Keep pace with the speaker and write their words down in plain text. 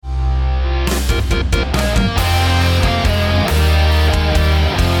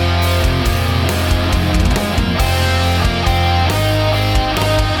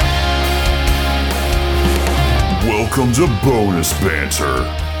to Bonus Banter,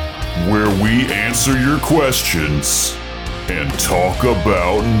 where we answer your questions and talk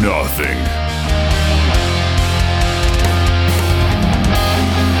about nothing.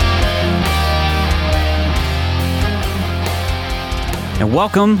 And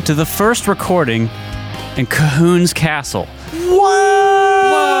welcome to the first recording in Cahoon's Castle. Whoa!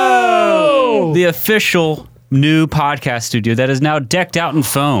 The official new podcast studio that is now decked out in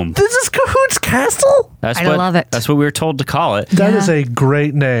foam. This is Cahoon's Castle? I love it. That's what we were told to call it. That is a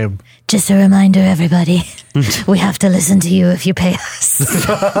great name. Just a reminder, everybody, we have to listen to you if you pay us.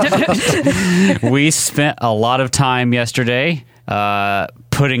 We spent a lot of time yesterday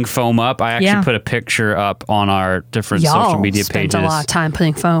putting foam up. I actually put a picture up on our different social media pages. Spent a lot of time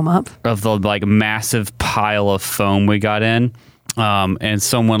putting foam up. Of the massive pile of foam we got in. And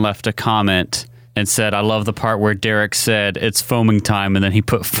someone left a comment and said, I love the part where Derek said it's foaming time, and then he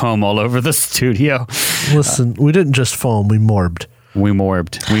put foam all over the studio. Listen, we didn't just foam, we morbed. We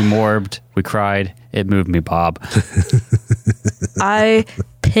morbed. We cried. It moved me, Bob. I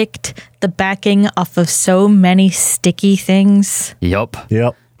picked the backing off of so many sticky things. Yep.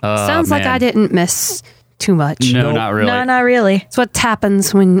 Sounds like I didn't miss too much. No, not really. No, not really. It's what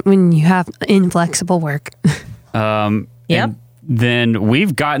happens when you have inflexible work. Yep. Then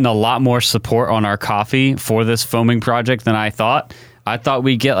we've gotten a lot more support on our coffee for this foaming project than I thought. I thought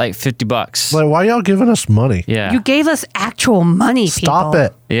we'd get like $50. Like, why y'all giving us money? Yeah. You gave us actual money, Stop people.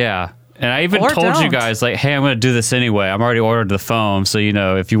 it. Yeah. And I even Or told you don't. guys, like, hey, I'm going to do this anyway. I'm already ordered the foam. So,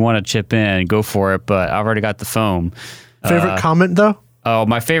 if you want to chip in, go for it. But I've already got the foam. Favorite comment, though? Oh,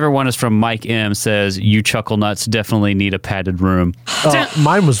 my favorite one is from Mike M. Says, you chuckle nuts definitely need a padded room.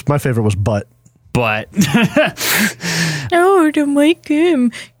 My favorite was butt. But Oh, to Mike Kim,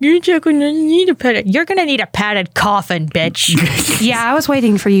 you're going to need a padded. You're going to need a padded coffin, bitch. Yeah, I was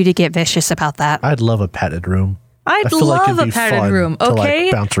waiting for you to get vicious about that. I'd love a padded room. I'd I feel like love it'd a be padded fun room. to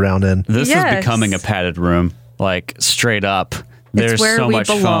Okay, bounce around in. this Yes. is becoming a padded room, like straight up. There's it's where so we much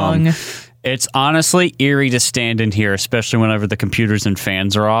belong. foam. It's honestly eerie to stand in here, especially whenever the computers and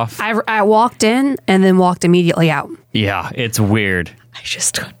fans are off. I walked in and then walked immediately out. Yeah, it's weird. I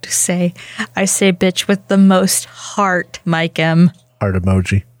just want to say, I say bitch with the most heart, Mike M. Heart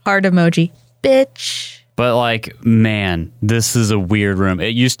emoji. Heart emoji. Bitch. But man, this is a weird room.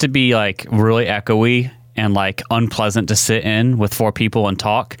 It used to be really echoey and unpleasant to sit in with 4 people and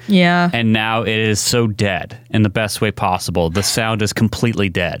talk. Yeah. And now it is so dead in the best way possible. The sound is completely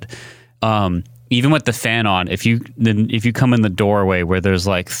dead. Even with the fan on, if you come in the doorway where there's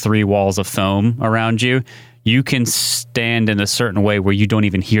 3 walls of foam around you, you can stand in a certain way where you don't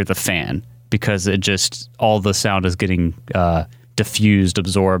even hear the fan because all the sound is getting diffused,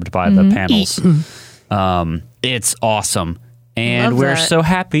 absorbed by the panels. It's awesome. And Love we're that. so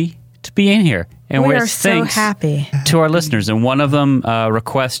happy to be in here. And We we're are so thanks happy. to our listeners. And one of them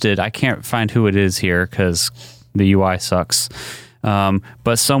requested, I can't find who it is here because the UI sucks.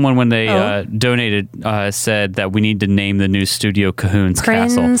 But someone, when they donated, said that we need to name the new studio Cahoon's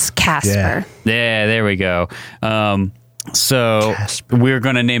Castle. Prince Casper. Yeah, there we go. So we're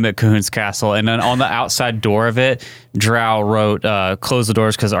going to name it Cahoon's Castle. And then on the outside door of it, Drow wrote, close the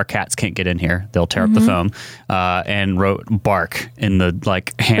doors because our cats can't get in here. They'll tear up the foam. And wrote bark in the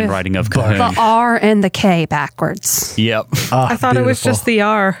handwriting of Cahoon. The R and the K backwards. Yep. I thought it was just the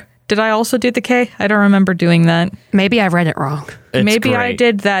R. Did I also do the K? I don't remember doing that. Maybe I read it wrong. It's Maybe I great.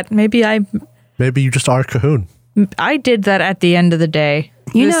 did that. Maybe Maybe you just are Cahoon. I did that at the end of the day.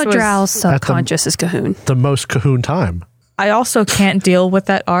 You This know, Drow's subconscious is Cahoon. The most Cahoon time. I also can't deal with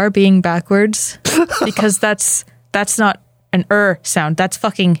that R being backwards because that's not an sound. That's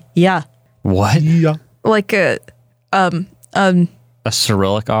fucking yeah. What? Yeah. Like a A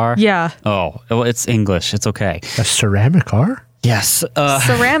Cyrillic R? yeah. Oh, well, it's English. It's okay. A ceramic R? Yes.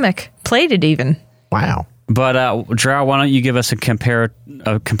 Ceramic. Plated even. Wow. But Drow, why don't you give us a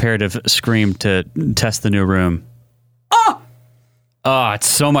comparative scream to test the new room? Oh, it's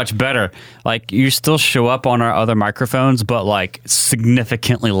so much better. You still show up on our other microphones, but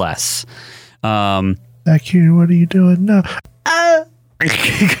significantly less. Back here, what are you doing now? And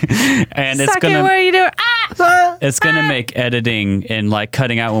it's Suck it, what are you doing? it's gonna make editing and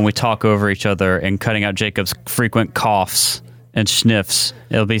cutting out when we talk over each other and cutting out Jacob's frequent coughs and sniffs.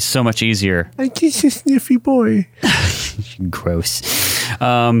 It'll be so much easier. I'm just a sniffy boy. Gross.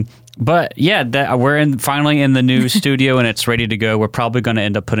 But yeah, we're finally in the new studio and it's ready to go. We're probably going to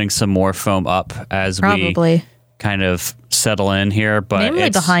end up putting some more foam up as we kind of settle in here. But namely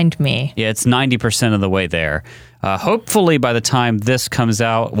behind me. Yeah, it's 90% of the way there. Hopefully by the time this comes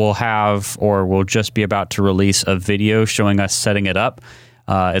out, we'll just be about to release a video showing us setting it up.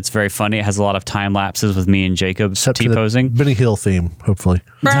 It's very funny. It has a lot of time lapses with me and Jacob Except for T-posing. the Benny Hill theme, hopefully.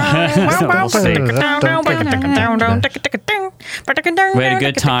 We'll see. We had a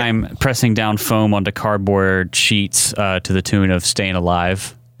good time pressing down foam onto cardboard sheets to the tune of Staying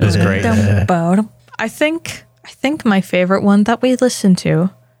Alive. It was great. I think my favorite one that we listened to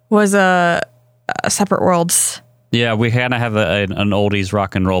was Separate Worlds. Yeah, we kind of have an oldies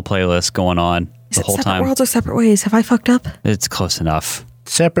rock and roll playlist going on the whole Separate time. Worlds or Separate Ways? Have I fucked up? It's close enough.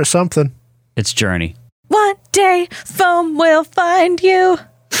 Separate something. It's Journey. One day, foam will find you.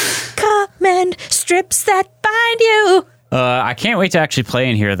 Command strips that bind you. I can't wait to actually play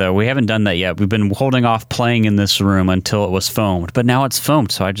in here, though. We haven't done that yet. We've been holding off playing in this room until it was foamed, but now it's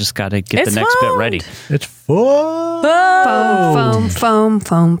foamed, so I just got to get the next bit ready. It's foam. Foam, foam,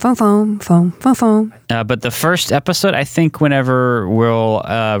 foam, foam, foam, foam, foam, foam. But the first episode, I think whenever we'll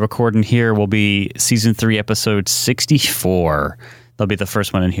record in here, will be Season 3, Episode 64. That'll be the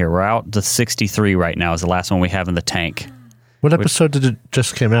first one in here. We're out to 63 right now is the last one we have in the tank. What episode did it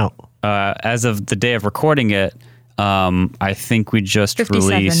just came out? As of the day of recording it, I think we just 57.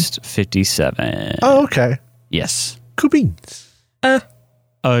 released 57. Oh, okay. Yes. Cool beans.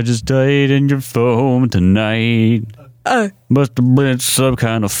 I just died in your foam tonight. Must have been some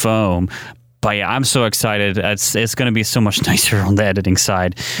kind of foam. But yeah, I'm so excited. It's going to be so much nicer on the editing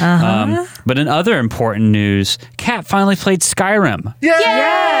side. But in other important news, Kat finally played Skyrim.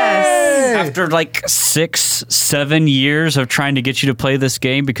 Yes! After like 6-7 years of trying to get you to play this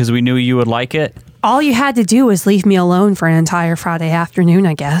game because we knew you would like it. All you had to do was leave me alone for an entire Friday afternoon,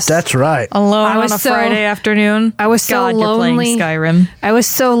 I guess. That's right. Alone I was on a so- Friday afternoon. I was so God, lonely. You're playing Skyrim. I was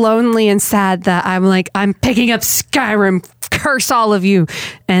so lonely and sad that I'm like, I'm picking up Skyrim. Curse all of you.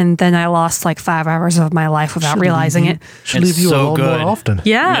 And then I lost like 5 hours of my life without realizing it. Should It's leave you so alone good. more often.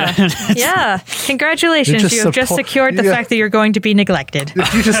 Yeah. Yeah. Congratulations. You just You have just support- secured the yeah. fact that you're going to be neglected.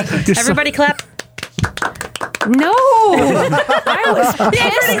 You're Everybody clap. No, I was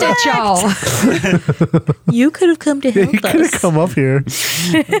pissed at y'all. You could have come to help you could have us. come up here.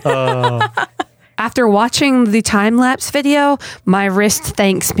 After watching the time lapse video, my wrist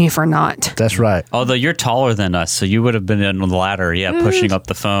thanks me for not. That's right. Although you're taller than us, so you would have been on the ladder, pushing up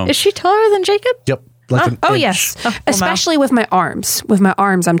the foam. Is she taller than Jacob? Yep. Like an Oh inch. yes, well, especially with my arms. With my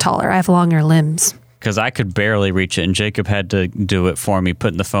arms, I'm taller. I have longer limbs. Because I could barely reach it, and Jacob had to do it for me,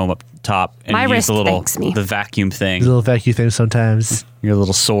 putting the foam up top and My use wrist the little thanks me. the vacuum thing, The little vacuum thing sometimes. your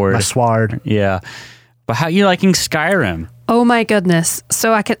little sword. My sword. Yeah. But how you liking Skyrim? Oh my goodness!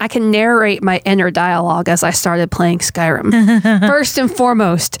 So I can narrate my inner dialogue as I started playing Skyrim. First and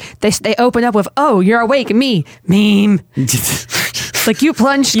foremost, they open up with, "Oh, you're awake, me, meme." Like you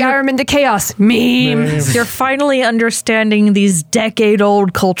plunged Skyrim into chaos, meme. You're finally understanding these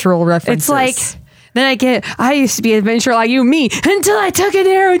decade-old cultural references. It's like, then I used to be an adventurer like you, me, until I took an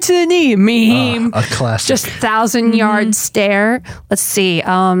arrow to the knee, meme. A classic. Just 1,000-yard stare. Let's see. I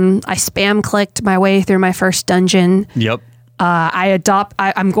spam clicked my way through my first dungeon. Yep.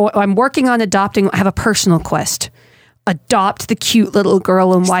 I'm working on adopting. I have a personal quest. Adopt the cute little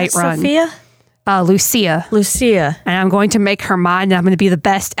girl in Whiterun. Sophia? Lucia. Lucia. And I'm going to make her mine, and I'm going to be the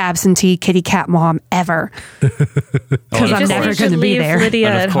best absentee kitty cat mom ever. Because I'm Just never need going to be there. Lydia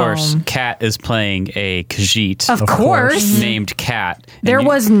And at of course, home. Kat is playing a Khajiit Of course. named Kat. And There you-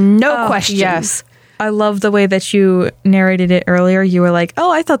 was no question. Yes. I love the way that you narrated it earlier. You were like,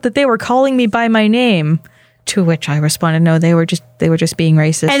 "Oh, I thought that they were calling me by my name." To which I responded, "No, they were just being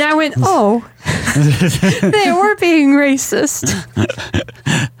racist." And I went, oh, they were being racist.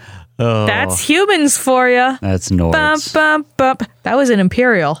 That's humans for you. That's Bump, Nords. bump, bump. That was an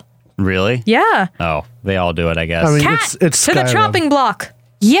Imperial. Really? Yeah. Oh, they all do it, I guess. I mean, Cat it's to the Skyrim. chopping block.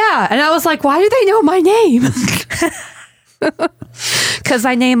 Yeah. And I was like, why do they know my name? Because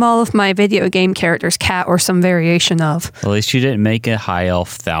I name all of my video game characters Cat or some variation of. At least you didn't make a high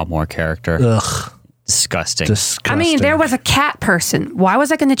elf Thalmor character. Ugh. Disgusting. Disgusting. I mean, there was a cat person. Why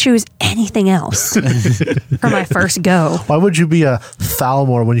was I going to choose anything else for my first go? Why would you be a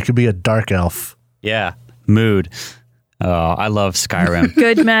Thalmor when you could be a dark elf? Yeah. Mood. Oh, I love Skyrim.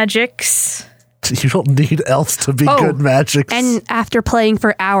 Good magics. You don't need elves to be Oh, good magics. And after playing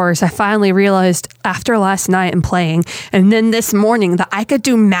for hours, I finally realized after last night and playing, and then this morning, that I could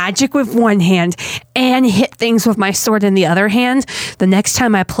do magic with one hand and hit things with my sword in the other hand. The next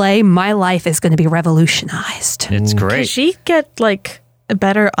time I play, my life is going to be revolutionized. It's great. She get like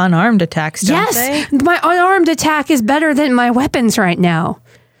better unarmed attacks, don't Yes, they? my unarmed attack is better than my weapons right now.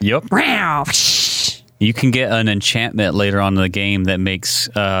 Yep. Wow. You can get an enchantment later on in the game that makes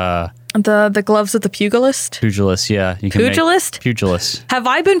The gloves of the pugilist. pugilist. Yeah, you can Pugilist? Pugilist. Have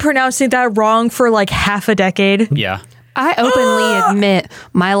I been pronouncing that wrong for like half a decade? Yeah. I openly admit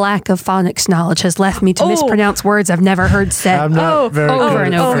my lack of phonics knowledge has left me to mispronounce words I've never heard said. I'm not very over good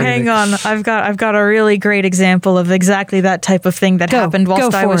and at over. phonics. Hang on. I've got a really great example of exactly that type of thing that happened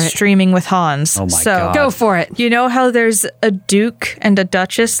whilst I was streaming with Hans. Oh my God. Go for it. You know how there's a duke and a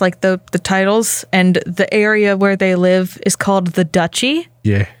duchess, like the titles, and the area where they live is called the duchy?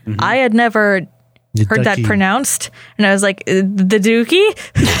 Yeah. I had never heard that pronounced, and I was like, the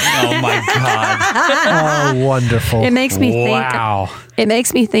dookie? Oh my God. Oh, wonderful. It makes me think. Wow. It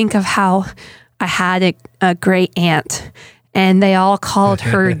makes me think of how I had a great aunt, and they all called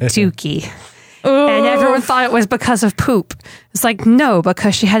her Dookie. And everyone thought it was because of poop. It's like, no,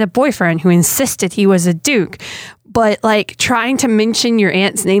 because she had a boyfriend who insisted he was a duke. But like trying to mention your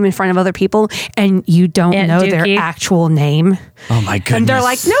aunt's name in front of other people and you don't Aunt know Dookie. their actual name. Oh my goodness. And they're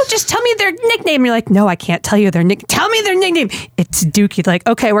like, no, just tell me their nickname. And you're like, no, I can't tell you their nickname. Tell me their nickname. It's Dookie. Like,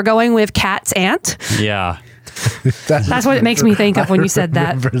 okay, we're going with Cat's aunt. Yeah. That's what it makes me think of when you said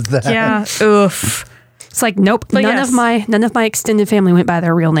that. Yeah. Oof. It's like, nope, But none of my extended family went by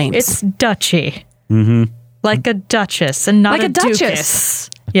their real names. It's duchy. Mm-hmm. Like a duchess and not Like a a duchess. duchess.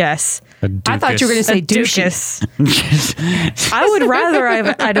 Yes. I thought you were going to say A douchey. duchess. I would rather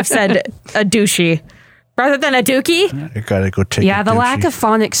I'd have said a douchey rather than a dookie. I gotta go take Yeah, a the lack douchey. of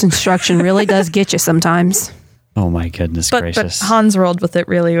phonics instruction really does get you sometimes. Oh my goodness But gracious. Hans rolled with it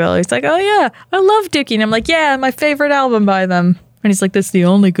really well. He's like, oh yeah, I love Dookie. And I'm like, yeah, my favorite album by them. And he's like, that's the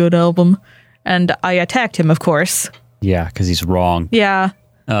only good album. And I attacked him, of course. Yeah, because he's wrong. Yeah.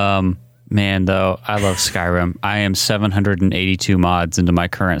 Man, though, I love Skyrim. I am 782 mods into my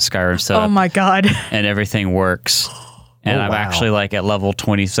current Skyrim setup. Oh my God. And everything works. And I'm wow. actually like at level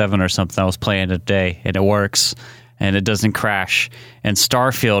 27 or something. I was playing today, and it works, and it doesn't crash. And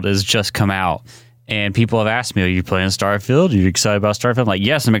Starfield has just come out, and people have asked me, are you playing Starfield? Are you excited about Starfield? I'm like,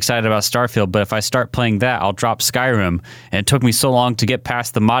 yes, I'm excited about Starfield, but if I start playing that, I'll drop Skyrim. And it took me so long to get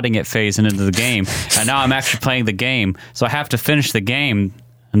past the modding it phase and into the game. And now I'm actually playing the game, so I have to finish the game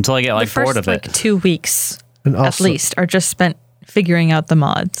until I get like The bored first of it. 2 weeks, And at also- least, are just spent figuring out the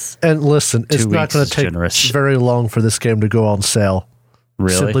mods. And listen, it's 2 not weeks going is to take generous. very long for this game to go on sale.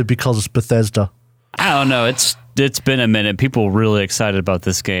 Really? Simply because it's Bethesda. I don't know. It's been a minute. People are really excited about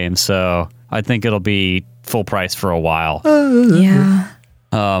this game, so I think it'll be full price for a while. Yeah.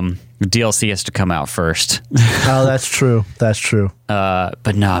 The DLC has to come out first. Oh, that's true. That's true.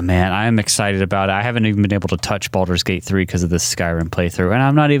 But no, man, I am excited about it. I haven't even been able to touch Baldur's Gate 3 because of this Skyrim playthrough, and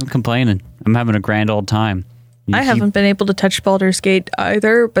I'm not even complaining. I'm having a grand old time. I haven't been able to touch Baldur's Gate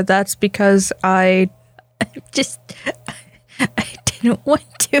either, but that's because I didn't want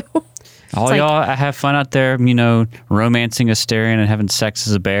to. All like- y'all have fun out there, romancing a Astarion and having sex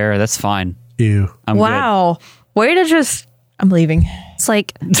as a bear. That's fine. Ew. I'm good. Wow. Way to just... I'm leaving. It's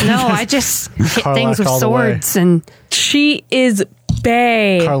like, no, I just hit things with all the way. swords and She is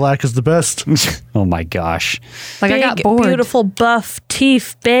bae. Karlak is the best. Oh my gosh. like Big, I got bored beautiful, buff,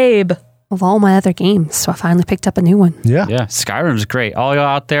 teeth babe. of all my other games, so I finally picked up a new one. Yeah. Yeah, Skyrim's great. All y'all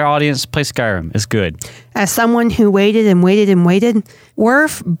out there, audience, play Skyrim. It's good. As someone who waited and waited and waited,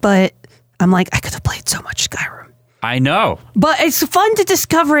 but I'm like, I could have played so much Skyrim. I know. But it's fun to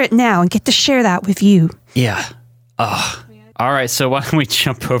discover it now and get to share that with you. Yeah. Ugh. All right, so why don't we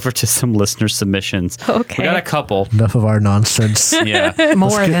jump over to some listener submissions? Okay. We got a couple. Enough of our nonsense. Yeah.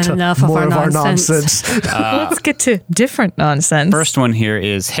 More than enough of More our nonsense. Let's get to different nonsense. First one here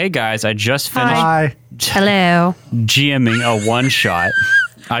is, hey guys, I just finished Hi. Hello. GMing a one-shot.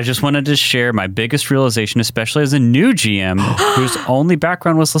 I just wanted to share my biggest realization, especially as a new GM whose only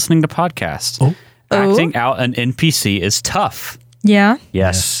background was listening to podcasts. Acting out an NPC is tough. Yeah.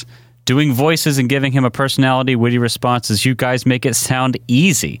 Yes. Doing voices and giving him a personality, witty responses, you guys make it sound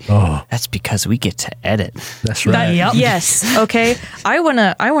easy. Oh. That's because we get to edit. That's right. Yes. Okay. I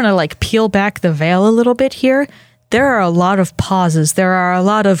wanna like peel back the veil a little bit here. There are a lot of pauses. There are a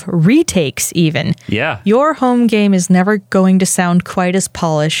lot of retakes even. Yeah. Your home game is never going to sound quite as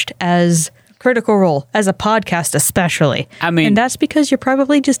polished as Critical Role, as a podcast especially. I mean- and that's because you're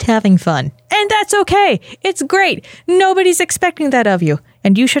probably just having fun. And that's okay. It's great. Nobody's expecting that of you.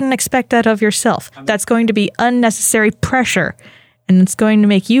 And you shouldn't expect that of yourself. That's going to be unnecessary pressure. And it's going to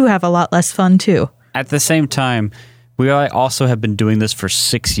make you have a lot less fun too. At the same time, we also have been doing this for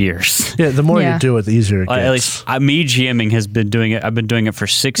 6 years. Yeah, the more Yeah. you do it, the easier it gets. At least me GMing has been doing it. I've been doing it for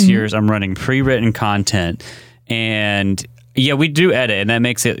 6 years. I'm running pre-written content, and yeah, we do edit, and that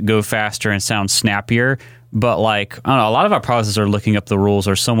makes it go faster and sound snappier. But like, I don't know, a lot of our processes are looking up the rules,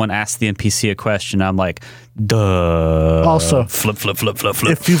 or someone asks the NPC a question. I'm like, duh. Also, flip.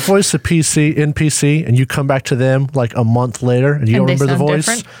 If you voice a NPC, and you come back to them like a month later and you don't And they remember the sound voice,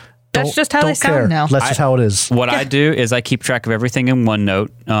 different? That's just how they sound care. now. That's just how it is. What I do is I keep track of everything in OneNote.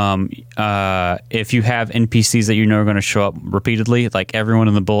 If you have NPCs that you know are going to show up repeatedly, like everyone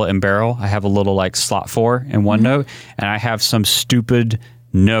in the bullet and barrel, I have a little like slot for in OneNote, and I have some stupid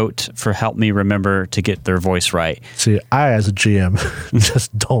note for help me remember to get their voice right. See, I as a GM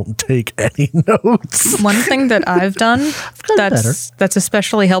just don't take any notes. One thing that I've done that's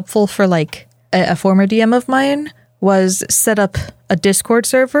especially helpful for like a former DM of mine was set up a Discord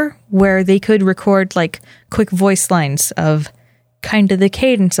server where they could record like quick voice lines of kind of the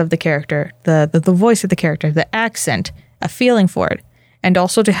cadence of the character, the voice of the character, the accent, a feeling for it, and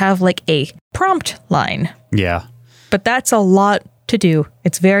also to have like a prompt line. Yeah. But that's a lot to do.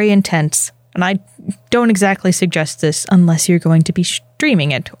 It's very intense, and I don't exactly suggest this unless you're going to be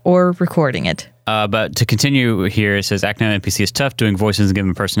streaming it or recording it. But to continue here, it says acting on NPC is tough. Doing voices and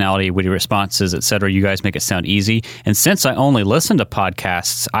giving personality, witty responses, etc. You guys make it sound easy. And since I only listen to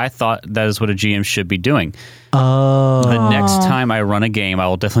podcasts, I thought that is what a GM should be doing. The next time I run a game, I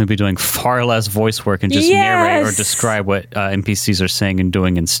will definitely be doing far less voice work and just narrate or describe what NPCs are saying and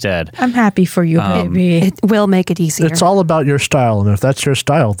doing instead. I'm happy for you, baby. It will make it easier. It's all about your style, and if that's your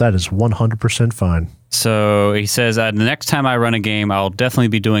style, that is 100% fine. So he says, the next time I run a game, I'll definitely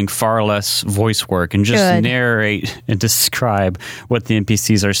be doing far less voice work and just narrate and describe what the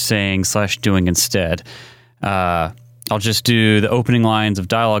NPCs are saying / doing instead. I'll just do the opening lines of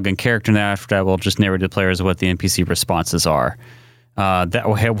dialogue and character, and after that, we'll just narrate to the players what the NPC responses are. That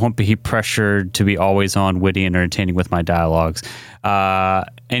way I won't be pressured to be always on, witty, and entertaining with my dialogues.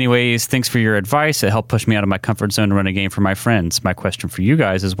 Anyways, thanks for your advice. It helped push me out of my comfort zone to run a game for my friends. My question for you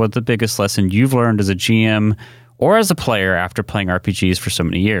guys is, what's the biggest lesson you've learned as a GM or as a player after playing RPGs for so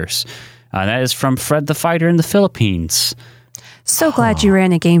many years? That is from Fred the Fighter in the Philippines. So glad you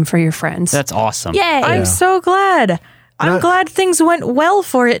ran a game for your friends. That's awesome. Yay! I'm so glad. I'm glad things went well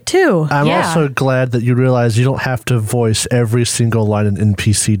for it, too. I'm also glad that you realize you don't have to voice every single line an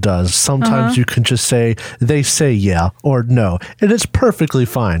NPC does. Sometimes you can just say, they say yeah or no, and it's perfectly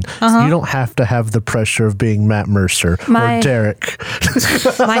fine. You don't have to have the pressure of being Matt Mercer or Derek.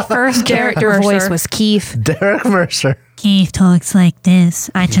 My first character voice was Keith. Derek Mercer. Keith talks like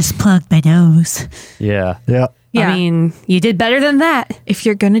this. I just plugged my nose. Yeah. Yeah. Yeah. I mean, you did better than that. If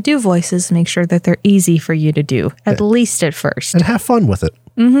you're going to do voices, make sure that they're easy for you to do, at least at first. And have fun with it.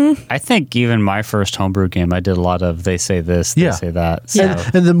 I think even my first homebrew game, I did a lot of they say this, they say that. So.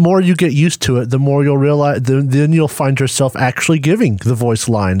 And the more you get used to it, the more you'll realize, then you'll find yourself actually giving the voice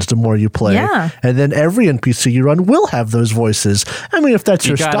lines the more you play. Yeah. And then every NPC you run will have those voices. I mean, if that's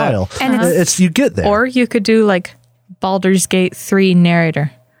your style, And it's you get there. Or you could do like Baldur's Gate 3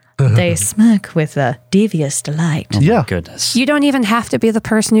 narrator. They smirk with a devious delight. Oh my goodness. you don't even have to be the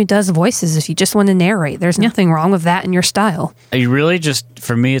person who does voices if you just want to narrate. There's nothing wrong with that in your style. You really just,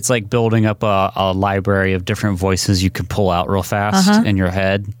 for me, it's like building up a library of different voices you can pull out real fast in your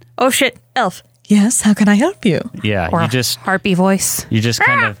head. Oh shit, Elf. Yes, how can I help you? Yeah, Or you a just harpy voice.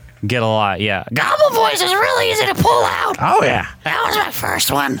 kind of get a lot. Yeah, Gobble voice is really easy to pull out. oh yeah. That was my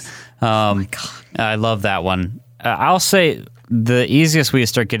first one. Oh my god. I love that one. I'll say the easiest way to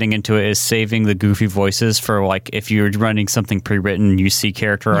start getting into it is saving the goofy voices for like if you're running something pre-written, you see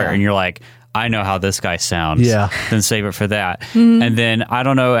character art and you're like, I know how this guy sounds. Yeah. Then save it for that. And then I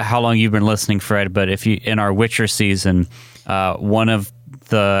don't know how long you've been listening, Fred, but if you in our Witcher season, one of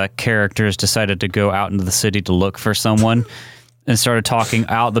the characters decided to go out into the city to look for someone and started talking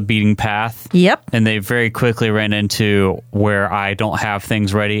out the beaten path. Yep. And they very quickly ran into where I don't have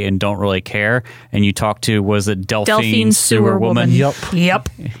things ready and don't really care. And you talked to, was it Delphine Sewer Woman? Yep. Yep.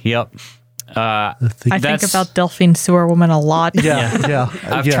 Yep. I think about Delphine Sewer Woman a lot. Yeah.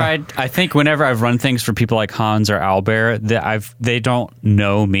 I've tried. I think whenever I've run things for people like Hans or Albert, they don't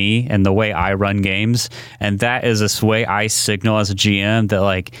know me and the way I run games, and that is a way I signal as a GM that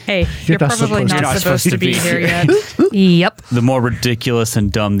like, Hey, you're not probably supposed not supposed to be here yet. Yep. the more ridiculous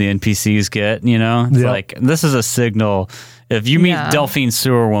and dumb the NPCs get, it's Yep. like this is a signal. If you meet Delphine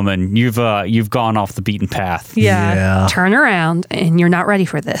Sewer Woman, you've gone off the beaten path. Yeah. Turn around and you're not ready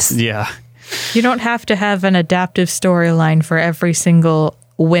for this. Yeah. You don't have to have an adaptive storyline for every single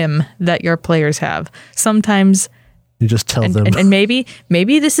whim that your players have. Sometimes, You just tell them. and maybe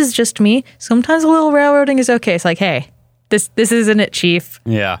this is just me. Sometimes a little railroading is okay. It's like, hey, this isn't it, Chief.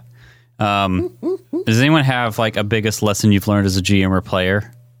 Yeah. Does anyone have like a biggest lesson you've learned as a GM or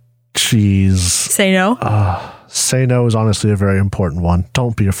player? Jeez. Say no. Say no is honestly a very important one.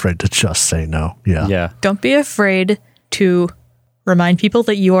 Don't be afraid to just say no. Yeah. Yeah. Don't be afraid to remind people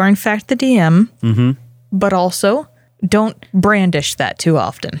that you are in fact the DM, but also don't brandish that too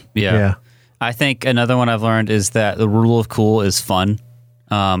often. Yeah. Yeah. I think another one I've learned is that the rule of cool is fun.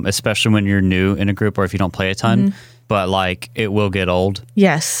 especially when you're new in a group or if you don't play a ton. But like, it will get old.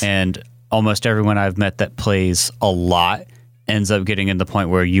 Yes. And almost everyone I've met that plays a lot ends up getting to the point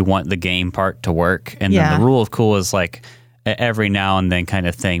where you want the game part to work. And then the rule of cool is like every now and then kind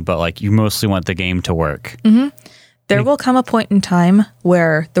of thing, but like you mostly want the game to work. There will come a point in time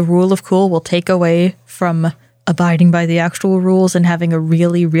where the rule of cool will take away from abiding by the actual rules and having a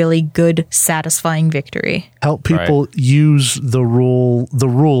really, really good, satisfying victory. Help people use the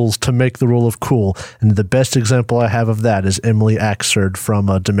rules to make the rule of cool. And the best example I have of that is Emily Axford from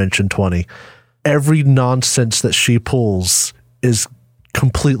Dimension 20. Every nonsense that she pulls is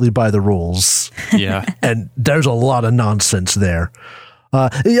completely by the rules. Yeah. And there's a lot of nonsense there. I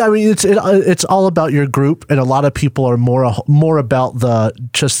mean, it's all about your group, and a lot of people are more about the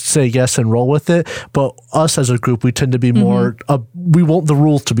just say yes and roll with it. But us as a group, we tend to be more. We want the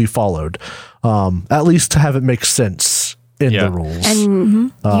rules to be followed, at least to have it make sense in the rules.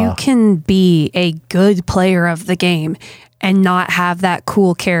 And you can be a good player of the game and not have that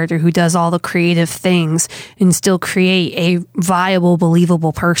cool character who does all the creative things and still create a viable,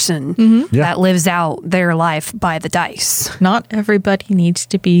 believable person that lives out their life by the dice. Not everybody needs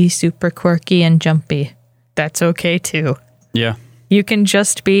to be super quirky and jumpy. That's okay too. Yeah. You can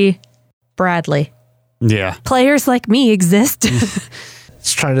just be Bradley. Yeah. Players like me exist.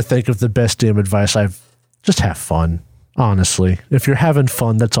 Just trying to think of the best DM advice. Just have fun. Honestly, if you're having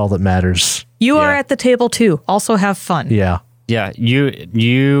fun, that's all that matters. You are at the table too. Also have fun. Yeah. Yeah.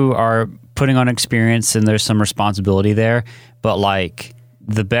 You are putting on experience and there's some responsibility there, but like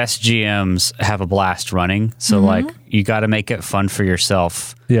the best GMs have a blast running. So like you got to make it fun for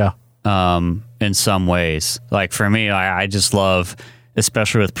yourself. Yeah. In some ways, like for me, I just love,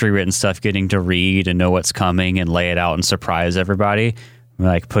 especially with pre-written stuff, getting to read and know what's coming and lay it out and surprise everybody.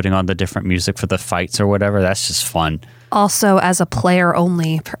 Like putting on the different music for the fights or whatever. That's just fun. Also, as a player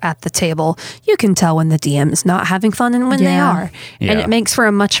only at the table, you can tell when the DM is not having fun and when they are. Yeah. And it makes for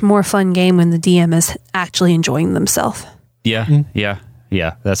a much more fun game when the DM is actually enjoying themselves. Yeah.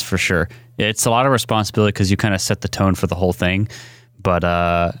 Yeah. That's for sure. It's a lot of responsibility because you kind of set the tone for the whole thing. But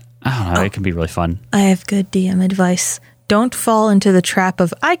I don't know. It can be really fun. I have good DM advice. Don't fall into the trap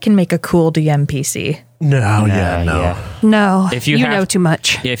of, I can make a cool DM PC. No. No, If you you know have- too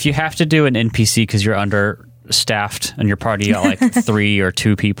much. If you have to do an NPC because you're understaffed and your party got like 3 or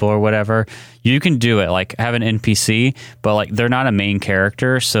 2 people or whatever, you can do it. Like have an NPC, but like they're not a main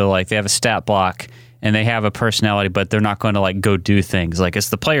character. So like they have a stat block and they have a personality, but they're not going to like go do things. Like it's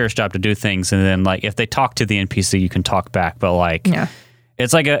the player's job to do things. And then like if they talk to the NPC, you can talk back. But like,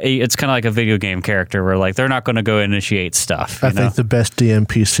 it's like it's kind of like a video game character where like they're not going to go initiate stuff. I think the best DM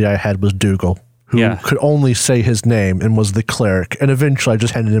PC I had was Dougal, who could only say his name and was the cleric. And eventually I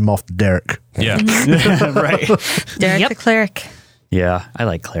just handed him off to Derek. Yeah. Right. Derek the cleric. Yeah. I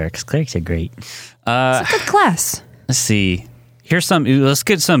like clerics. Clerics are great. It's a good class. Let's see. Let's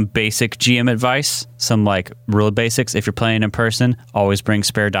get some basic GM advice. Some like real basics. If you're playing in person, always bring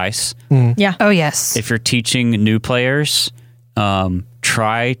spare dice. Yeah. Oh, yes. If you're teaching new players,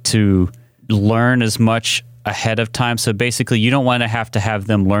 try to learn as much ahead of time. So basically, you don't want to have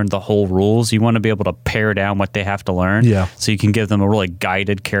them learn the whole rules. You want to be able to pare down what they have to learn. Yeah. So you can give them a really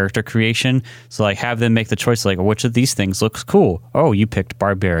guided character creation. So like have them make the choice like, which of these things looks cool? Oh, you picked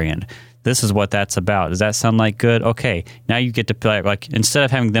Barbarian. This is what that's about. Does that sound like good? Okay. Now you get to play, like, instead of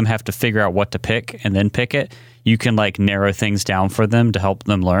having them have to figure out what to pick and then pick it, you can like narrow things down for them to help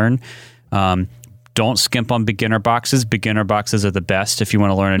them learn. Don't skimp on beginner boxes. Beginner boxes are the best if you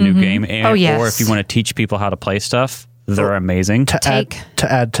want to learn a new game, and, or if you want to teach people how to play stuff. They're amazing. To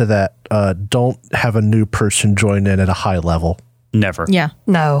add to that, don't have a new person join in at a high level. Never. Yeah.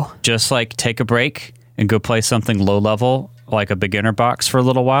 No. Just like take a break and go play something low level, like a beginner box for a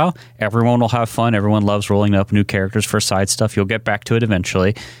little while. Everyone will have fun. Everyone loves rolling up new characters for side stuff. You'll get back to it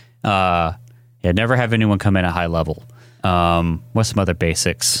eventually. Never have anyone come in at high level. What's some other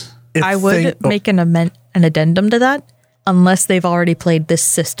basics? I would make an addendum to that unless they've already played this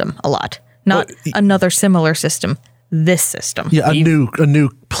system a lot. Not another similar system. This system. Yeah, a new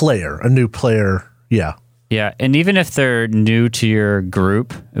player. Yeah. Yeah, and even if they're new to your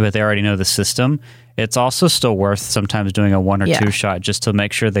group, but they already know the system, it's also still worth sometimes doing a 1 or 2 shot just to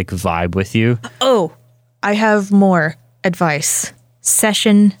make sure they vibe with you. Oh, I have more advice.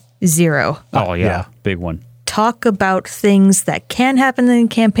 Session 0. Oh, yeah. Big one. Talk about things that can happen in the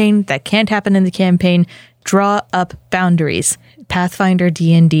campaign, that can't happen in the campaign. Draw up boundaries. Pathfinder,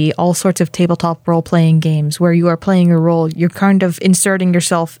 D&D, all sorts of tabletop role-playing games where you are playing a role. You're kind of inserting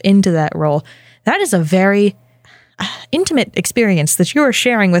yourself into that role. That is a very intimate experience that you are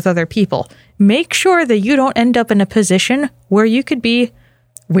sharing with other people. Make sure that you don't end up in a position where you could be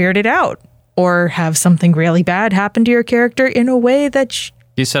weirded out or have something really bad happen to your character in a way that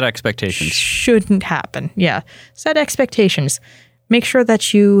You set expectations. shouldn't happen. Yeah. Set expectations. Make sure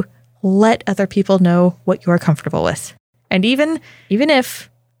that you let other people know what you are comfortable with. And even if,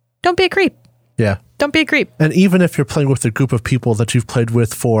 don't be a creep. Yeah. Don't be a creep. And even if you're playing with a group of people that you've played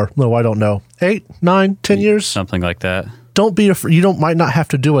with for, I don't know, 8, 9, 10 years, Something like that. don't be afraid. You might not have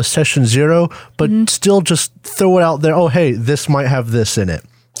to do a session 0, but still just throw it out there. Oh, hey, this might have this in it.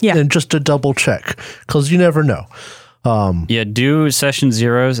 Yeah. And just to double check, because you never know. Yeah, do session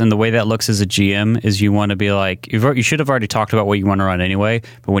 0s, and the way that looks as a GM is you want to be like, you should have already talked about what you want to run anyway,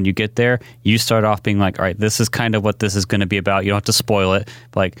 but when you get there, you start off being like, all right, this is kind of what this is going to be about. You don't have to spoil it.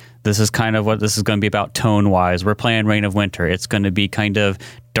 But like, this is kind of what this is going to be about tone-wise. We're playing Reign of Winter. It's going to be kind of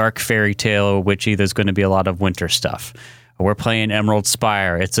dark fairy tale, witchy. There's going to be a lot of winter stuff. We're playing Emerald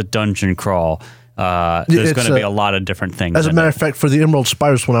Spire. It's a dungeon crawl. There's going to be a lot of different things. As a matter of fact, for the Emerald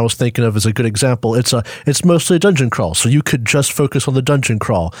Spires one I was thinking of as a good example, it's mostly a dungeon crawl, so you could just focus on the dungeon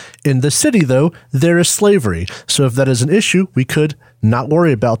crawl. In the city, though, there is slavery, so if that is an issue, we could not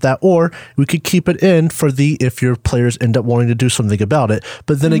worry about that, or we could keep it in for if your players end up wanting to do something about it.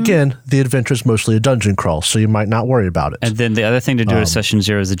 But then again, the adventure is mostly a dungeon crawl, so you might not worry about it. And then the other thing to do at session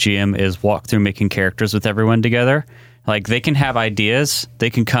 0 as a GM is walk through making characters with everyone together. Like, they can have ideas. They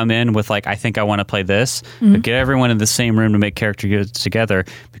can come in with, like, I think I want to play this. But get everyone in the same room to make characters together,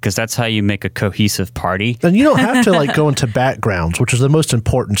 because that's how you make a cohesive party. And you don't have to, go into backgrounds, which is the most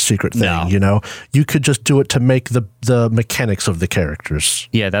important secret thing, No. You could just do it to make the mechanics of the characters.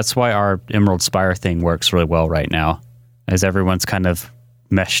 Yeah, that's why our Emerald Spire thing works really well right now, as everyone's kind of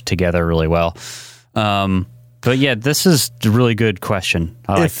meshed together really well. But yeah, this is a really good question.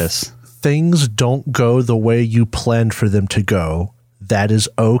 I like this. Things don't go the way you planned for them to go, that is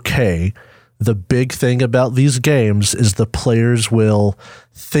okay. The big thing about these games is the players will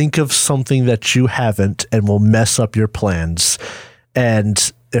think of something that you haven't and will mess up your plans.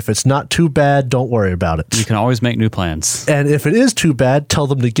 And if it's not too bad, don't worry about it. You can always make new plans. And if it is too bad, tell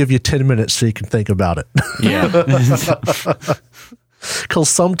them to give you 10 minutes so you can think about it. Yeah. Because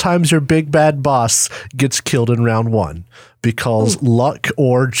sometimes your big bad boss gets killed in round 1 because luck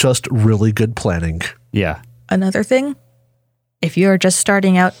or just really good planning. Yeah. Another thing, if you're just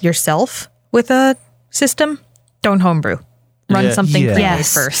starting out yourself with a system, don't homebrew. Run something pre-made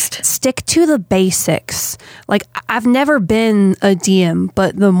first. Stick to the basics. Like, I've never been a DM,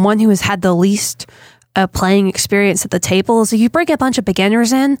 but the one who has had the least playing experience at the table is if you bring a bunch of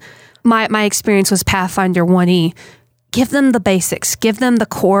beginners in. My experience was Pathfinder 1E. Give them the basics. Give them the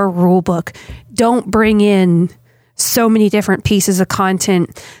core rule book. Don't bring in so many different pieces of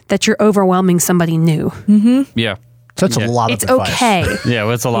content that you're overwhelming somebody new. Mm-hmm. Yeah. That's a lot of it's advice. Okay. Yeah,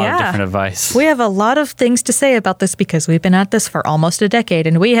 well, it's a lot of different advice. We have a lot of things to say about this because we've been at this for almost a decade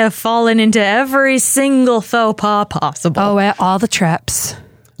and we have fallen into every single faux pas possible. Oh, all the traps.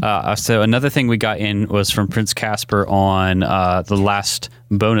 So another thing we got in was from Prince Casper on the last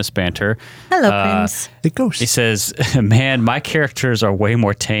bonus banter. Hello, Prince. It goes. He says, man, my characters are way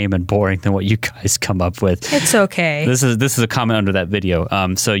more tame and boring than what you guys come up with. It's okay. This is a comment under that video.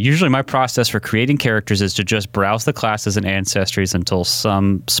 So usually my process for creating characters is to just browse the classes and ancestries until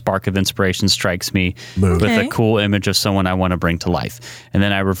some spark of inspiration strikes me with a cool image of someone I want to bring to life. And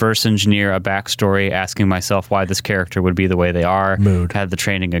then I reverse engineer a backstory, asking myself why this character would be the way they are. Had the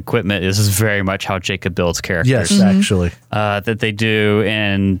training equipment. This is very much how Jacob builds characters. Yes, actually. That they do,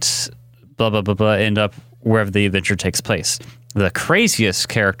 and blah, blah, blah, blah, end up wherever the adventure takes place. The craziest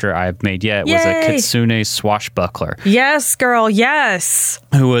character I've made yet was a Kitsune swashbuckler. Yes, girl, yes.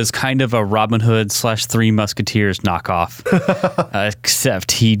 Who was kind of a Robin Hood / Three Musketeers knockoff.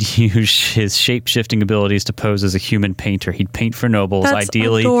 Except he'd use his shape-shifting abilities to pose as a human painter. He'd paint for nobles, That's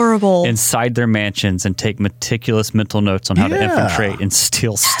ideally adorable. inside their mansions, and take meticulous mental notes on how to infiltrate and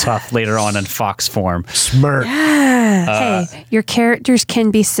steal stuff later on in fox form. Smirk. Hey, your characters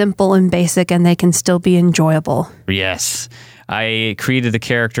can be simple and basic and they can still be enjoyable. Yes. I created the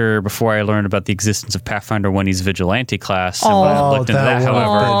character before I learned about the existence of Pathfinder 1E's Vigilante class. And when I looked into that,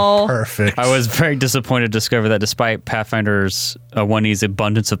 however, perfect. I was very disappointed to discover that despite Pathfinder's 1E's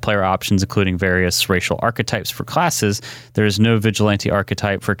abundance of player options, including various racial archetypes for classes, there is no Vigilante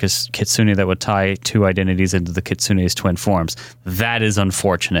archetype for Kitsune that would tie two identities into the Kitsune's twin forms. That is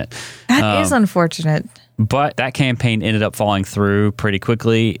unfortunate. That is unfortunate. But that campaign ended up falling through pretty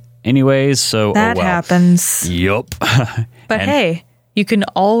quickly anyways, so that happens. Yup. But hey, you can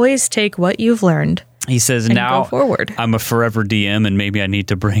always take what you've learned. He says, and now go forward. I'm a forever DM and maybe I need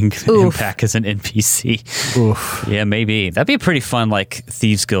to bring him back as an NPC. Oof. Yeah, maybe. That'd be a pretty fun, like,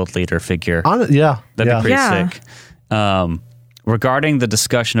 Thieves Guild leader figure. Yeah. That'd be pretty sick. regarding the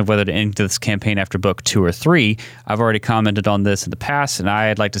discussion of whether to end this campaign after book 2 or 3, I've already commented on this in the past, and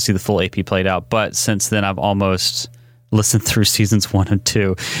I'd like to see the full AP played out. But since then, I've almost listened through seasons 1 and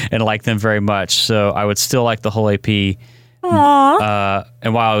 2 and like them very much. So I would still like the whole AP.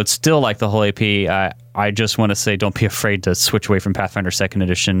 And while I would still like the whole AP, I just want to say don't be afraid to switch away from Pathfinder 2nd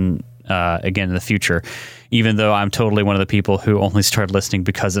Edition again in the future, even though I'm totally one of the people who only started listening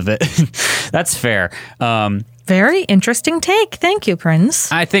because of it. That's fair. Very interesting take. Thank you,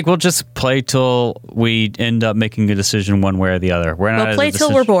 Prince. I think we'll just play till we end up making a decision one way or the other. We'll play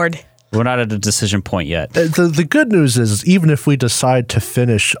till we're bored. We're not at a decision point yet. The good news is even if we decide to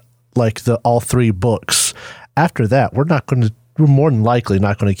finish like all 3 books, after that, we're more than likely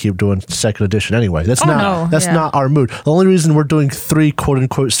not going to keep doing 2nd edition anyway. That's not our mood. The only reason we're doing 3 quote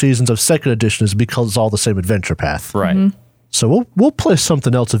unquote seasons of 2nd edition is because it's all the same adventure path. Right. Mm-hmm. So we'll play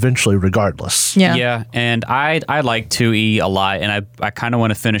something else eventually regardless. Yeah, and I like 2E a lot, and I kind of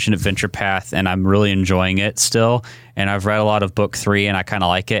want to finish an adventure path, and I'm really enjoying it still. And I've read a lot of book 3, and I kind of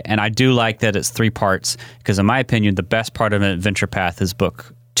like it. And I do like that it's 3 parts, because in my opinion, the best part of an adventure path is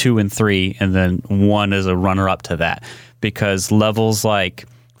book 2 and 3, and then 1 is a runner-up to that, because levels like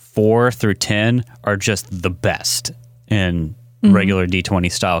 4 through 10 are just the best in regular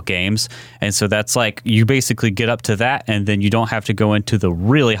D20 style games. And so that's like you basically get up to that, and then you don't have to go into the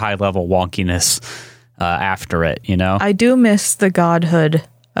really high level wonkiness after it, you know? I do miss the godhood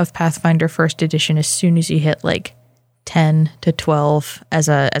of Pathfinder 1st edition as soon as you hit like 10 to 12 as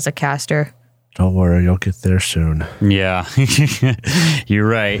a caster. Don't worry, you'll get there soon. Yeah, you're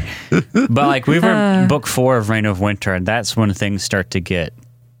right. But like we've read book 4 of Reign of Winter, and that's when things start to get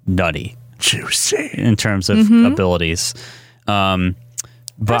nutty, juicy in terms of abilities. But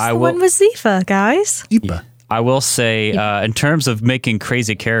that's I the will. one with Zifa, guys. I will say, in terms of making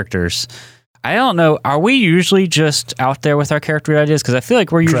crazy characters, I don't know. Are we usually just out there with our character ideas? Because I feel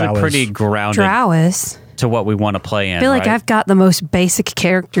like we're usually pretty grounded to what we want to play in. I feel like I've got the most basic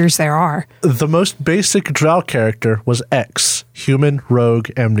characters there are. The most basic Drow character was X, human, rogue,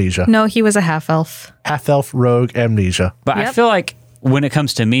 amnesia. No, he was a half-elf. Half-elf, rogue, amnesia. But I feel like, when it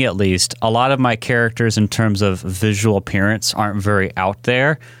comes to me at least, a lot of my characters in terms of visual appearance aren't very out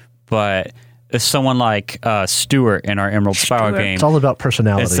there, but if someone like Stuart in our Emerald Spiral game, it's all about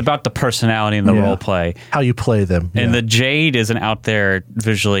personality. It's about the personality and the role play. How you play them. And the Jade isn't out there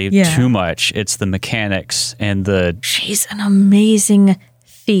visually too much. It's the mechanics and She's an amazing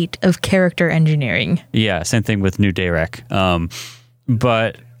feat of character engineering. Yeah, same thing with New Dayrek.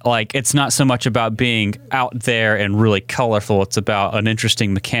 But like, it's not so much about being out there and really colorful. It's about an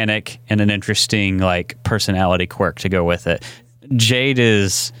interesting mechanic and an interesting like personality quirk to go with it. Jade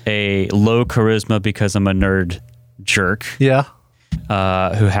is a low charisma because I'm a nerd jerk. Yeah.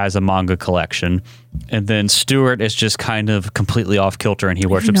 Who has a manga collection. And then Stuart is just kind of completely off kilter, and he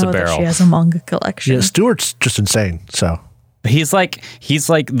worships a barrel. She has a manga collection. Yeah, Stuart's just insane. So he's like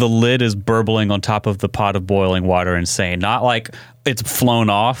the lid is burbling on top of the pot of boiling water and saying, not like it's flown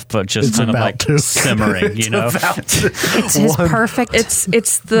off, but just kind of like simmering, you know? It's his perfect. It's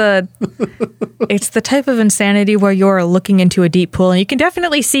the type of insanity where you're looking into a deep pool and you can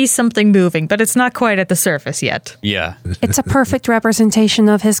definitely see something moving, but it's not quite at the surface yet. Yeah. It's a perfect representation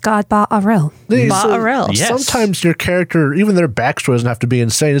of his god Ba'arel. Ba'arel. Yes. Sometimes your character, even their backstory doesn't have to be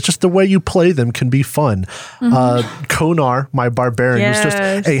insane. It's just the way you play them can be fun. Konar, my barbarian, was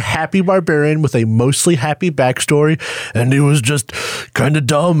just a happy barbarian with a mostly happy backstory, and he was just kind of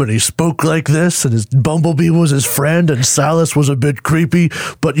dumb, and he spoke like this, and his Bumblebee was his friend, and Silas was a bit creepy,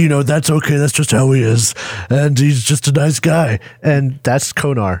 but you know, that's okay, that's just how he is, and he's just a nice guy, and that's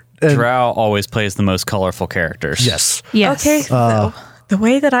Konar. And Drow always plays the most colorful characters. Yes. Okay, the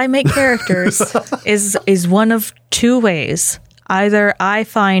way that I make characters is one of two ways. Either I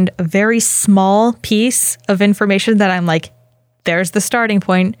find a very small piece of information that I'm like, there's the starting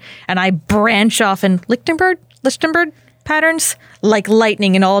point, and I branch off in Lichtenberg patterns, like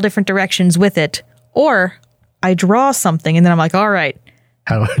lightning in all different directions with it. Or I draw something, and then I'm like, all right,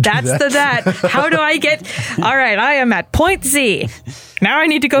 that's that. How do I get... All right, I am at point Z. Now I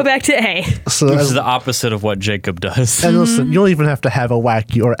need to go back to A. So Which is the opposite of what Jacob does. And listen, you don't even have to have a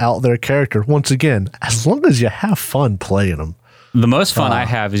wacky or out there character. Once again, as long as you have fun playing them. The most fun I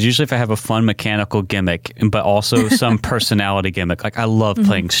have is usually if I have a fun mechanical gimmick, but also some personality gimmick. Like, I love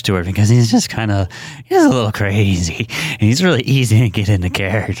playing Stuart because he's just he's a little crazy. And he's really easy to get into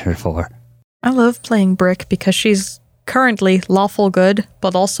character for. I love playing Brick because she's currently lawful good,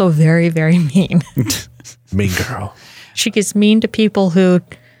 but also very, very mean. Mean girl. She gets mean to people who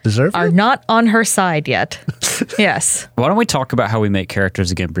Deserve are it? not on her side yet. Yes. Why don't we talk about how we make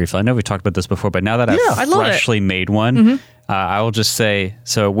characters again briefly? I know we talked about this before, but now that I'd I've love it. freshly made one, I will just say,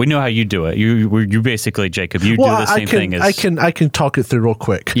 so we know how you do it. You basically, Jacob, you do the same thing as... I can talk it through real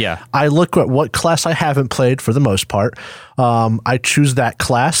quick. Yeah. I look at what class I haven't played for the most part. I choose that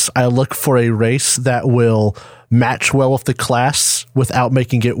class. I look for a race that will match well with the class without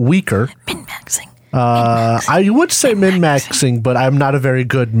making it weaker. Min-maxing. I would say min-maxing, but I'm not a very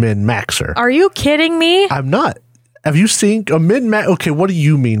good min-maxer. Are you kidding me? I'm not. Have you seen a min-max? Okay, what do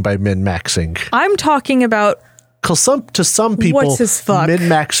you mean by min-maxing? I'm talking about... Because to some people, What's his fuck?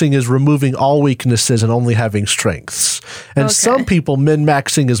 min-maxing is removing all weaknesses and only having strengths. And Okay. some people,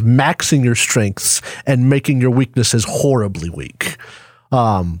 min-maxing is maxing your strengths and making your weaknesses horribly weak.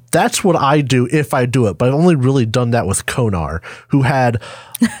 That's what I do if I do it. But I've only really done that with Konar, who had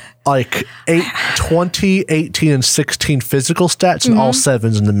like 20, 18, and 16 physical stats and all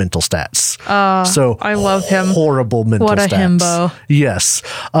 7s in the mental stats. So I love him. Horrible mental What a stats. himbo. Yes.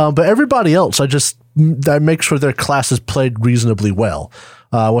 But everybody else, I make sure their class is played reasonably well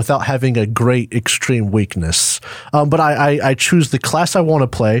without having a great extreme weakness. But I choose the class I want to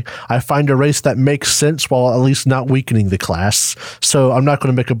play. I find a race that makes sense while at least not weakening the class. So I'm not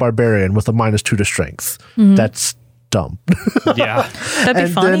going to make a barbarian with a -2 to strength. That's dumb. Yeah. That'd be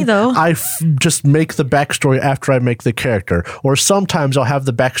funny, then though. I just make the backstory after I make the character. Or sometimes I'll have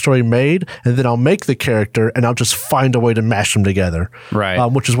the backstory made and then I'll make the character and I'll just find a way to mash them together. Right.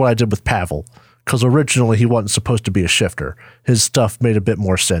 Which is what I did with Pavel. Because originally he wasn't supposed to be a shifter. His stuff made a bit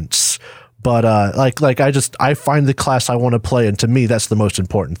more sense. But I find the class I want to play, and to me that's the most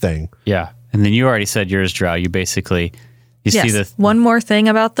important thing. Yeah. And then you already said yours, Drow. You basically, see the... One more thing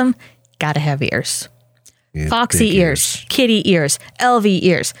about them. Gotta have ears. Yeah, Foxy big ears, kitty ears, elvie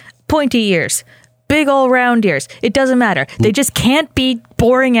ears, pointy ears, big ol' round ears. It doesn't matter. They just can't be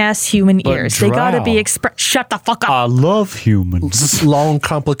boring ass human ears. They gotta Drow. be Shut the fuck up. I love humans. Long, Are you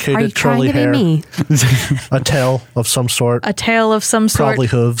complicated, trying curly to be hair, me? a tail of some sort, A tail of some sort. probably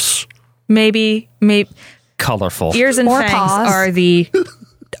hooves. Maybe Colorful. ears and Or fangs paws.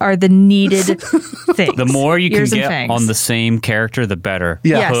 are the needed thing. The more you can Ears and get fangs. on the same character, the better.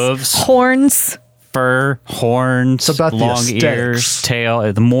 Yeah. Yes. Hooves, Horns. fur, horns, It's about the long aesthetics. ears,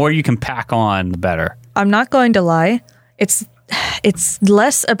 tail. The more you can pack on, the better. I'm not going to lie. It's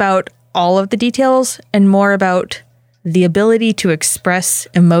less about all of the details and more about the ability to express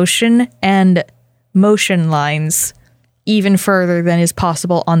emotion and motion lines even further than is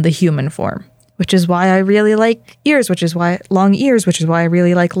possible on the human form. Which is why I really like ears, which is why I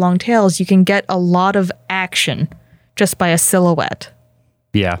really like long tails. You can get a lot of action just by a silhouette.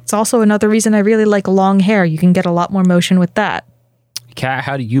 Yeah. It's also another reason I really like long hair. You can get a lot more motion with that. Kat,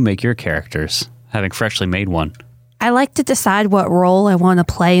 how do you make your characters, having freshly made one? I like to decide what role I want to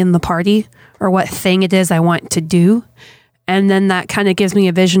play in the party or what thing it is I want to do. And then that kind of gives me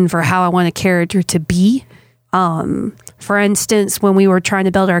a vision for how I want a character to be. For instance, when we were trying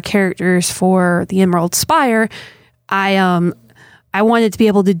to build our characters for the Emerald Spire, I wanted to be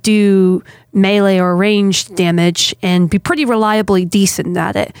able to do melee or ranged damage and be pretty reliably decent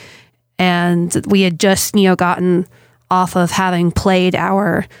at it. And we had just, gotten off of having played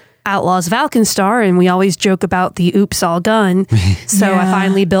our Outlaws of Alkenstar, and we always joke about the oops all gun. So I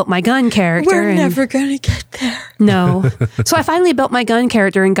finally built my gun character. gonna get there. No. So I finally built my gun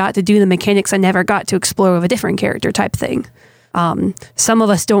character and got to do the mechanics I never got to explore with a different character type thing. Some of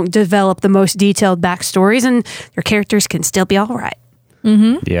us don't develop the most detailed backstories, and your characters can still be all right.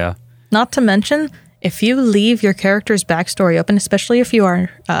 Yeah. Not to mention, if you leave your character's backstory open, especially if you are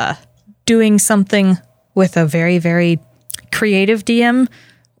doing something with a very, very creative DM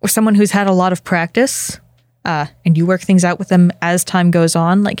or someone who's had a lot of practice, and you work things out with them as time goes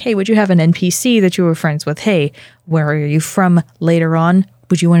on, like, hey, would you have an NPC that you were friends with? Hey, where are you from later on?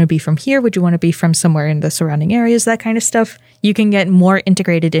 Would you want to be from here? Would you want to be from somewhere in the surrounding areas? That kind of stuff. You can get more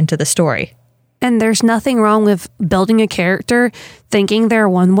integrated into the story. And there's nothing wrong with building a character, thinking they're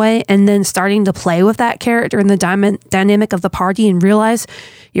one way, and then starting to play with that character in the dynamic of the party and realize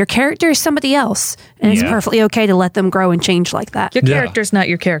your character is somebody else. And it's Yeah. perfectly okay to let them grow and change like that. Your character's not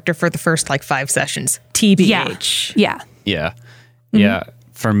your character for the first 5 sessions. TBH. Yeah. Yeah. Yeah.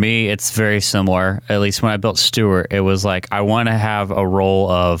 For me, it's very similar. At least when I built Stuart, it was like I want to have a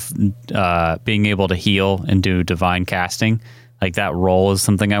role of being able to heal and do divine casting. Like that role is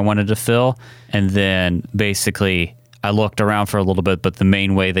something I wanted to fill. And then basically I looked around for a little bit, but the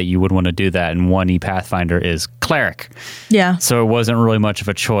main way that you would want to do that in 1E Pathfinder is cleric. Yeah. So it wasn't really much of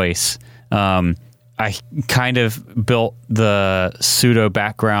a choice. I kind of built the pseudo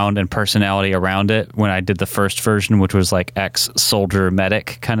background and personality around it when I did the first version, which was like ex-soldier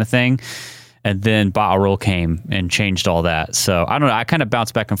medic kind of thing. And then Battle Royale came and changed all that. So I don't know. I kind of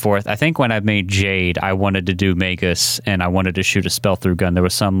bounced back and forth. I think when I made Jade, I wanted to do Magus and I wanted to shoot a spell through gun. There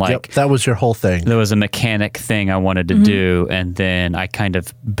was some that was your whole thing. There was a mechanic thing I wanted to do, and then I kind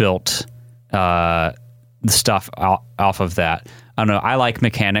of built the stuff off of that. I don't know. I like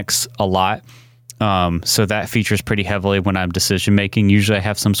mechanics a lot. So that features pretty heavily when I'm decision making. Usually I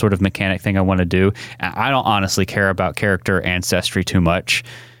have some sort of mechanic thing I want to do. And I don't honestly care about character ancestry too much.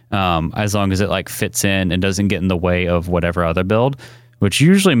 As long as it like fits in and doesn't get in the way of whatever other build, which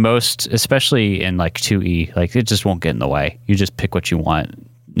usually most, especially in like 2E, like it just won't get in the way. You just pick what you want,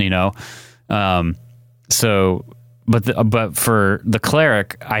 you know? But for the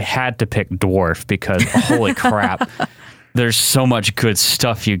cleric, I had to pick dwarf because holy crap, there's so much good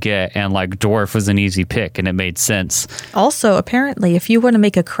stuff you get, and like dwarf was an easy pick and it made sense. Also, apparently, if you want to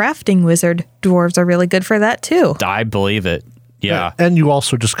make a crafting wizard, dwarves are really good for that too. I believe it. Yeah. And you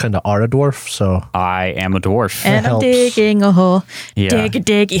also just kind of are a dwarf, so I am a dwarf. And I'm helps. digging a hole. Yeah. Dig a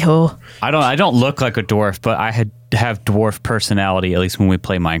diggy hole. I don't look like a dwarf, but I have dwarf personality, at least when we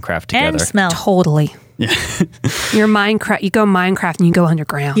play Minecraft together. And smell. Totally. You're Minecraft. You go Minecraft and you go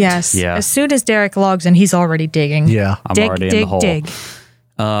underground. Yes. Yeah. As soon as Derek logs in, he's already digging. yeah. I'm dig, already dig, in the hole. dig.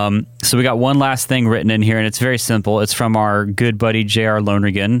 So we got one last thing written in here, and it's very simple. It's from our good buddy J.R.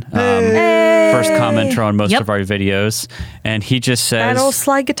 Lonergan, first commenter on most of our videos, and he just That old says,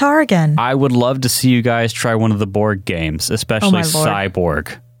 slide guitar again. I would love to see you guys try one of the Borg games, especially my Lord.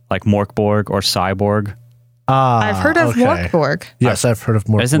 Cyborg, like Morkborg or Cyborg. I've heard of Morkborg. Yes, I've heard of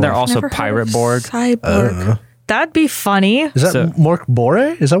Mork. Isn't there Borg. also Never heard Pirate of Borg? Cyborg. That'd be funny. Is that So- Mork Bore?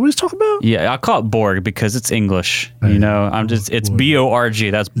 Is that what he's talking about? Yeah, I call it Borg because it's English. You know, it's B-O-R-G.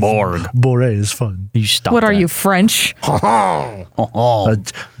 That's Borg. Bore is fun. You stop What are that. you, French?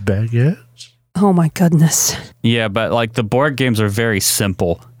 Baguette? Oh my goodness. Yeah, but like the board games are very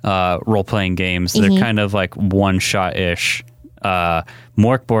simple role-playing games. They're kind of like one-shot-ish.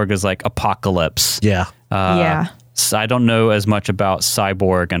 Morkborg is like Apocalypse. Yeah. Yeah. So I don't know as much about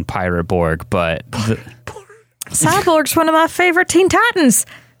Cyborg and Pirate Borg, but Cyborg's one of my favorite Teen Titans.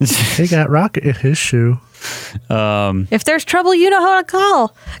 He got Rocket in his shoe. If there's trouble, you know who to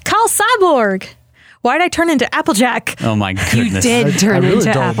call. Call Cyborg. Why'd I turn into Applejack? oh my goodness. Did turn I really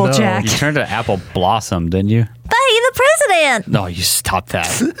into don't Applejack. You turned to Apple Blossom, didn't you? Buddy, the president. No, you stop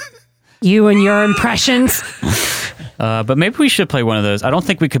that. You and your impressions. But maybe we should play one of those. I don't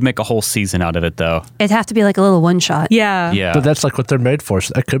think we could make a whole season out of it, though. It'd have to be like a little one shot. Yeah. Yeah. But that's like what they're made for.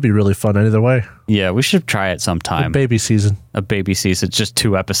 So that could be really fun either way. Yeah, we should try it sometime. Baby season. A baby season, just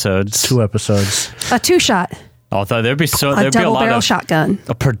 2 episodes. 2 episodes. A 2-shot. Although there'd be A a double lot barrel of shotgun.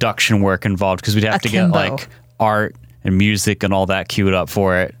 production work involved because we'd have to get Akimbo. like art and music and all that queued up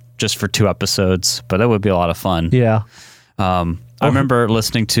for it just for 2 episodes. But that would be a lot of fun. Yeah. I remember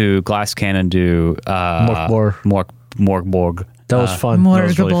listening to Glass Cannon do Morkborg. That was fun. That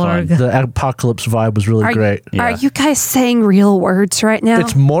was really fun. The apocalypse vibe was really great. Yeah. Are you guys saying real words right now?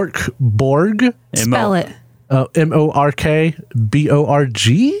 It's Mork Borg. Spell it.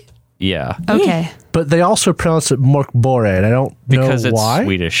 MORKBORG. Yeah, Okay. But they also pronounce it Mork Bore, and I don't because know it's why.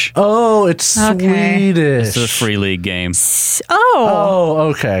 Swedish. Oh, it's Okay. Swedish. It's a free league game. Oh. Oh,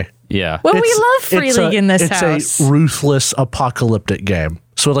 okay. Yeah. Well, we love Free it's League in this it's house. a ruthless apocalyptic game.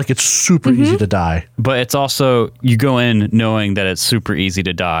 So like it's super easy to die. But it's also, you go in knowing that it's super easy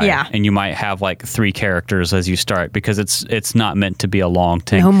to die. Yeah. And you might have like 3 characters as you start because it's not meant to be a long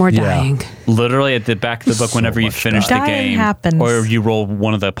thing. No more Yeah. dying. Literally at the back of the book, whenever you finish the dying game happens. or you roll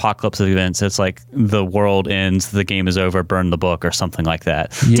one of the apocalypse events, it's like the world ends, the game is over, burn the book or something like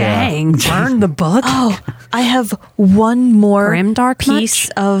that. Dang. Burn the book. Oh, I have one more Grimdark piece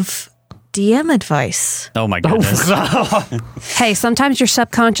of DM advice. Oh my goodness. Hey, sometimes your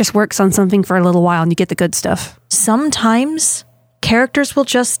subconscious works on something for a little while and you get the good stuff. Sometimes characters will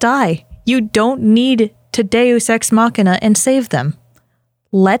just die. You don't need to Deus Ex Machina and save them.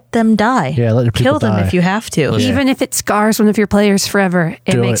 Let them die. Yeah, let your people Kill them die. if you have to. Even if it scars one of your players forever,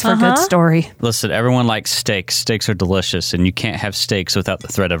 it Do makes it. for a good story. Listen, everyone likes steaks. Steaks are delicious, and you can't have steaks without the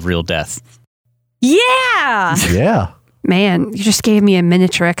threat of real death. Yeah. Yeah. Man, you just gave me a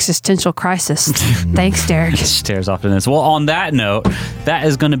miniature existential crisis. Thanks, Derek. Stares off in this. Well, on that note, that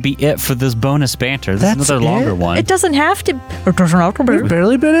is going to be it for this bonus banter. This That's is another it? longer one. It doesn't have to. It doesn't have to be. We've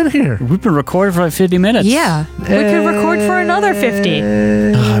barely been in here. We've been recording for like 50 minutes. Yeah. We could record for another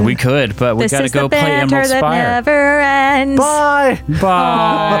 50. We could, but we This got to is go the play banter Emerald that Spire. never ends. Bye.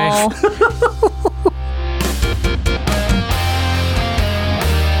 Bye. Oh.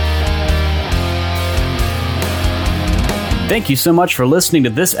 Thank you so much for listening to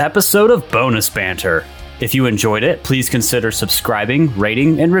this episode of Bonus Banter. If you enjoyed it, please consider subscribing,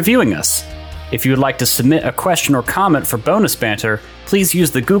 rating, and reviewing us. If you would like to submit a question or comment for bonus banter, please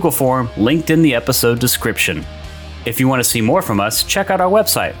use the Google form linked in the episode description. If you want to see more from us, check out our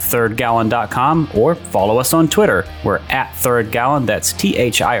website, thirdgallon.com, or follow us on Twitter. We're at thirdgallon, that's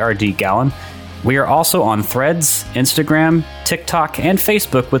THIRD gallon. We are also on Threads, Instagram, TikTok, and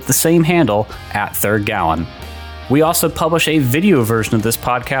Facebook with the same handle, at thirdgallon. We also publish a video version of this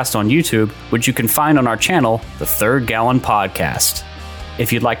podcast on YouTube, which you can find on our channel, The Third Gallon Podcast.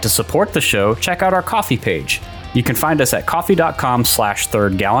 If you'd like to support the show, check out our Ko-fi page. You can find us at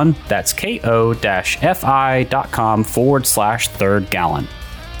ko-fi.com/thirdgallon. That's ko-fi.com/thirdgallon.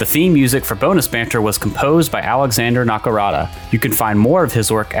 The theme music for Bonus Banter was composed by Alexander Nakarada. You can find more of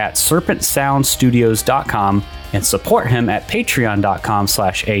his work at serpentsoundstudios.com and support him at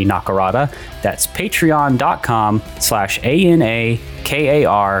patreon.com/anakarada. That's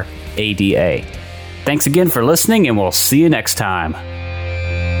patreon.com/ANAKARADA. Thanks again for listening, and we'll see you next time.